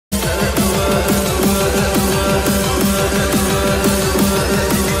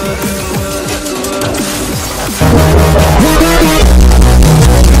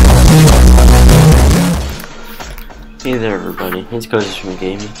everybody, it's QuickScoping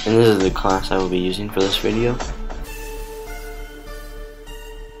Gaming, and this is the class I will be using for this video.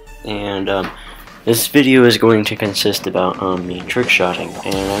 And this video is going to consist about me trickshotting,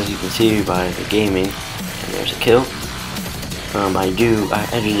 and as you can see by the gaming, and there's a kill. I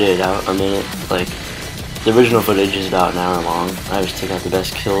edited it out a minute, like the original footage is about an hour long. I just take out the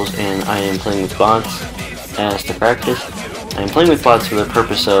best kills, and I am playing with bots as to practice. I am playing with bots for the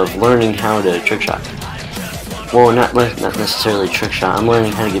purpose of learning how to trickshot. Well, not necessarily trickshot. I'm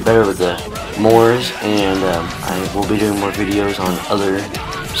learning how to get better with the Moors, and I will be doing more videos on other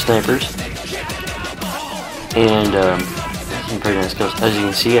snipers. And some pretty nice kills. As you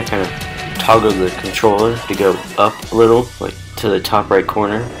can see, I kind of toggled the controller to go up a little, like to the top right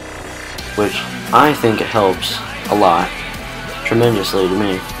corner, which I think it helps a lot, tremendously to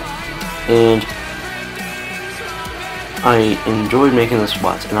me. And I enjoyed making this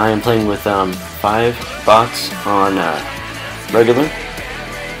bots, and I am playing with 5 bots on regular.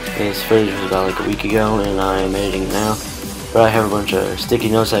 This footage was about like a week ago, and I am editing it now. But I have a bunch of sticky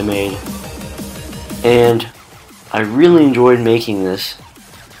notes I made, and I really enjoyed making this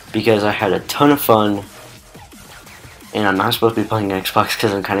because I had a ton of fun. And I'm not supposed to be playing Xbox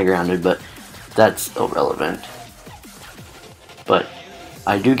because I'm kind of grounded, but that's irrelevant. But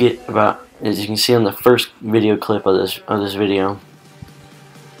I do get about, as you can see on the first video clip of this video,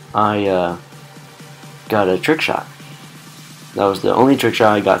 I got a trick shot. That was the only trick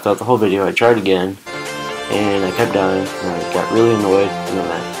shot I got throughout the whole video. I tried again, and I kept dying, and I got really annoyed, and then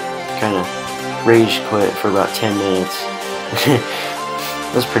I kind of rage quit for about 10 minutes.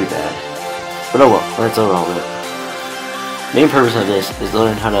 That's pretty bad. But oh well, that's irrelevant. Main purpose of this is to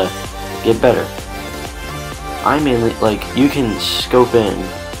learn how to get better. I mainly, like, you can scope in,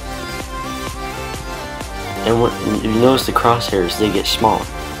 and what you notice, the crosshairs, they get smaller.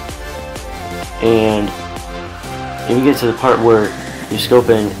 And if you get to the part where you scope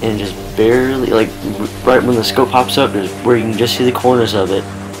in and just barely, like right when the scope pops up, there's where you can just see the corners of it,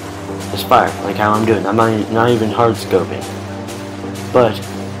 just fire, like how I'm doing. I'm not even hard scoping. But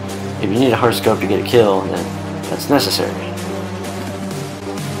if you need a hard scope to get a kill, then that's necessary.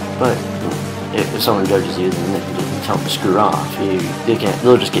 But if someone judges you, then they can just tell them to screw off.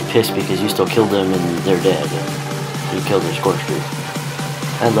 They'll just get pissed because you still killed them and they're dead. And you killed their score streak.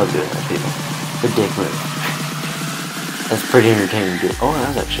 I love doing that, people. Good dick move. That's pretty entertaining, dude. Oh, that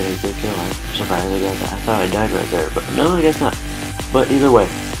was actually a good kill. I'm surprised I got that. I thought I died right there, but no, I guess not. But either way.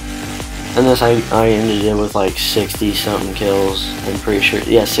 And this, I ended it with like 60 something kills. I'm pretty sure.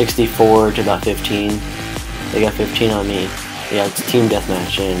 Yeah, 64 to about 15. They got 15 on me. Yeah, it's team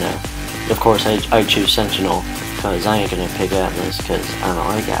deathmatch, and of course I choose Sentinel because I ain't gonna pick Atlas because I don't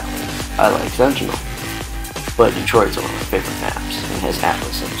like Atlas. I like Sentinel. But Detroit's one of my favorite maps, and it has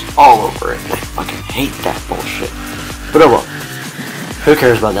Atlas all over it, and I fucking hate that bullshit. But oh well, who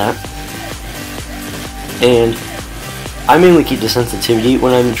cares about that? And I mainly keep the sensitivity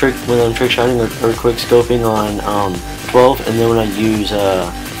when I'm trick shotting or quick scoping on 12, and then when I use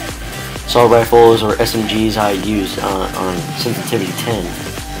assault rifles or SMGs, I use on sensitivity 10.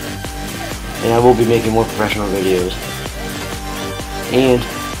 And I will be making more professional videos. And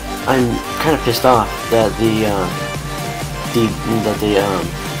I'm kind of pissed off that they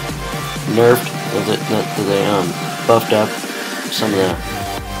buffed up some of the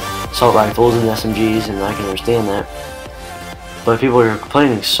assault rifles and SMGs, and I can understand that. But people are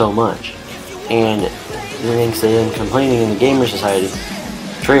complaining so much, and the things they've been complaining in the gamer society,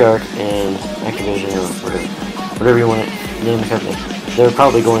 Treyarch and Activision, or whatever you want to name the company, they're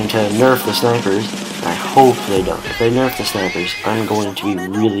probably going to nerf the snipers. I hope they don't. If they nerf the snipers, I'm going to be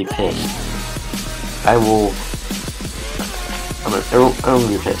really pissed. I'm gonna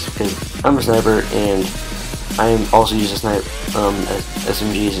be pissed because I'm a sniper, and I also use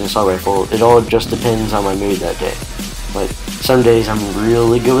SMGs and assault rifle. It all just depends on my mood that day. Like, some days I'm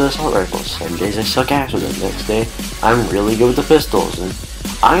really good with assault rifles, some days I suck ass with them. Next day I'm really good with the pistols, and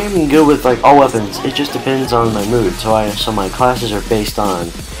I'm good with like all weapons. It just depends on my mood. So my classes are based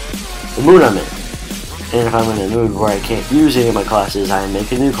on the mood I'm in. And if I'm in a mood where I can't use any of my classes, I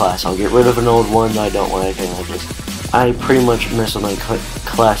make a new class. I'll get rid of an old one that I don't like, and I pretty much mess with my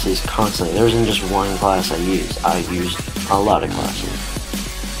classes constantly. There isn't just one class I use. I use a lot of classes.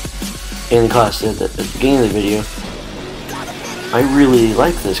 In the class at the beginning of the video, I really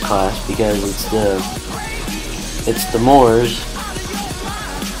like this class because it's the Moors,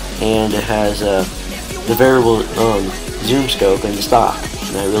 and it has the variable zoom scope and the stock,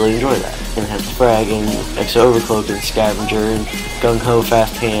 and I really enjoy that. And it has the frag and extra overcloak and scavenger and gung-ho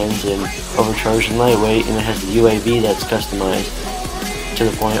fast hands and overcharged and lightweight, and it has the UAV that's customized to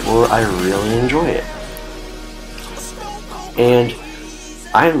the point where I really enjoy it. And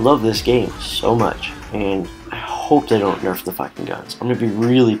I love this game so much, and I hope they don't nerf the fucking guns. I'm gonna be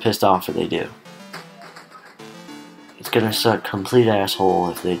really pissed off if they do. It's gonna suck complete asshole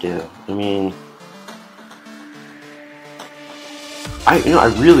if they do. I mean,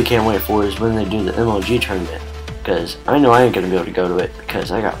 I really can't wait for is when they do the MLG tournament, because I know I ain't gonna be able to go to it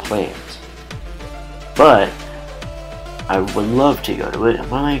because I got plans. But I would love to go to it.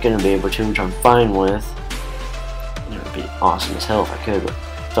 If I ain't gonna be able to, which I'm fine with, it would be awesome as hell if I could. But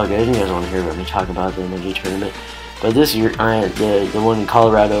it's all good. You guys want to hear about me talk about the MLG tournament? But this year, the one in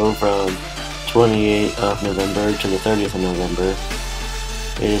Colorado from 28th of November to the 30th of November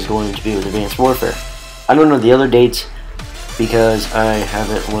is going to be with Advanced Warfare. I don't know the other dates because I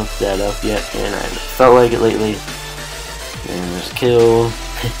haven't looked that up yet, and I haven't felt like it lately. And there's a kill.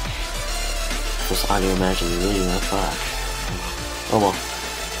 This audio match is really not fuck. Oh well.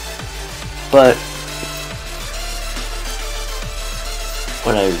 But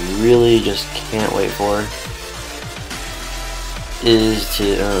what I really just can't wait for is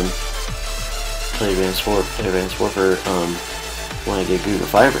to play Advanced Warfare when I get Google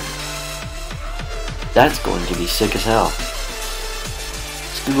Fiber. That's going to be sick as hell.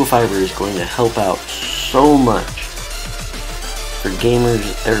 Google Fiber is going to help out so much for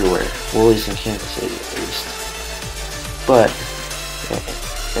gamers everywhere. Well, at least in Kansas City, at least. But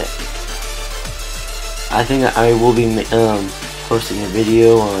I think I will be posting a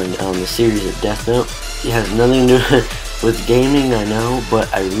video on the series of Death Note. It has nothing to do with gaming, I know, but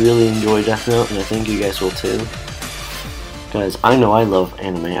I really enjoy Death Note, and I think you guys will too. Because I know I love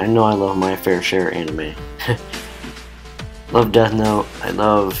anime. I know I love my fair share of anime. Love Death Note. I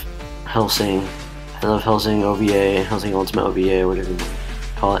love Hellsing. I love Hellsing OVA, Hellsing Ultimate OVA, whatever you want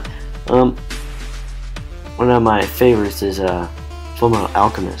to call it. One of my favorites is Fullmetal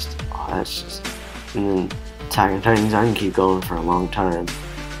Alchemist. Oh, that's just, and then Attack on Titans. I can keep going for a long time.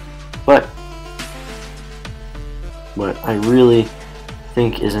 But what I really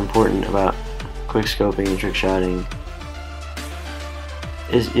think is important about QuickScoping and Trickshooting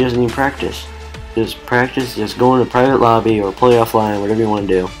is you just need practice. Just practice, just go in a private lobby or play offline, whatever you want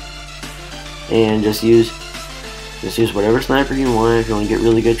to do. And just use whatever sniper you want if you want to get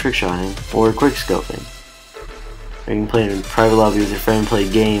really good trickshotting or quickscoping. Or you can play in a private lobby with your friend, play a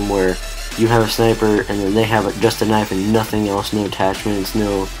game where you have a sniper and then they have just a knife and nothing else, no attachments,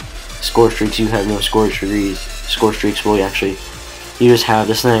 no score streaks. You have no score streaks. Well, actually, you just have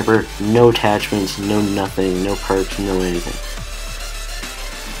the sniper, no attachments, no nothing, no perks, no anything.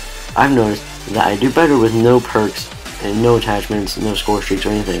 I've noticed that I do better with no perks and no attachments, no score streaks or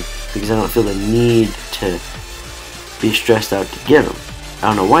anything, because I don't feel the need to be stressed out to get them. I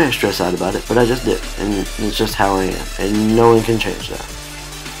don't know why I stress out about it, but I just did, and it's just how I am, and no one can change that.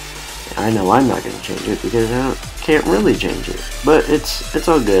 I know I'm not going to change it because I can't really change it, but it's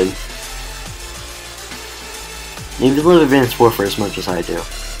all good. If you love Advanced Warfare as much as I do,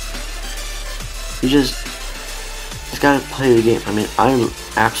 you just gotta play the game. I mean, I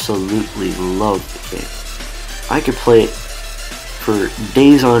absolutely love the game. I could play it for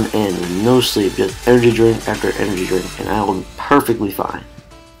days on end with no sleep, just energy drink after energy drink, and I will be perfectly fine.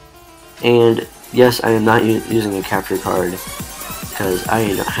 And yes, I am not using a capture card because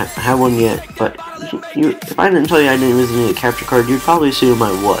I don't have one yet, but if I didn't tell you I didn't really need a capture card, you'd probably assume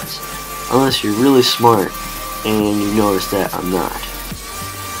I was, unless you're really smart and you notice that I'm not.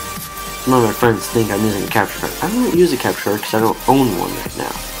 Some of my friends think I'm using a capture card. I don't use a capture card because I don't own one right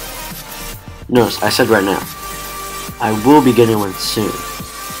now. Notice, I said right now. I will be getting one soon.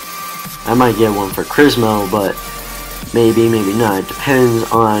 I might get one for Crismo, but maybe, maybe not. It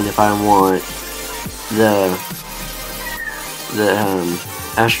depends on if I want the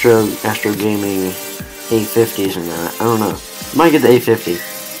Astro Gaming A50s or not. I don't know. I might get the A50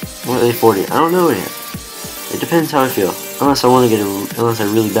 or A40. I don't know yet. It depends how I feel. Unless I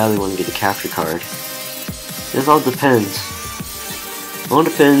really badly want to get a capture card. It all depends. It all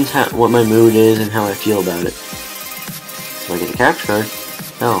depends what my mood is and how I feel about it. If I get a capture card,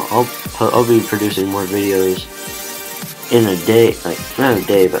 no, I'll be producing more videos in a day, like not a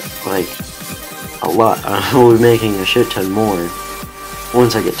day, but like a lot. I'll be making a shit ton more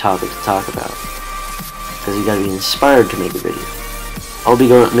once I get topics to talk about. Because you gotta be inspired to make a video. I'll be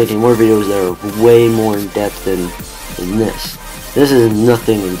making more videos that are way more in depth than this. This is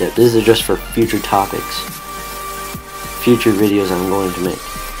nothing in depth. This is just for future topics, future videos I'm going to make.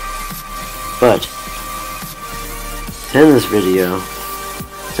 But to end this video,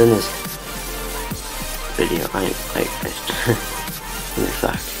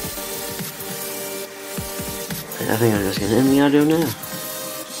 fuck. I think I'm just gonna end the audio now.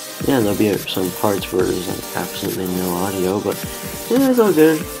 yeah, there'll be some parts where there's like absolutely no audio, but yeah, it's all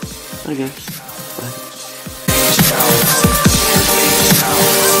good, I guess.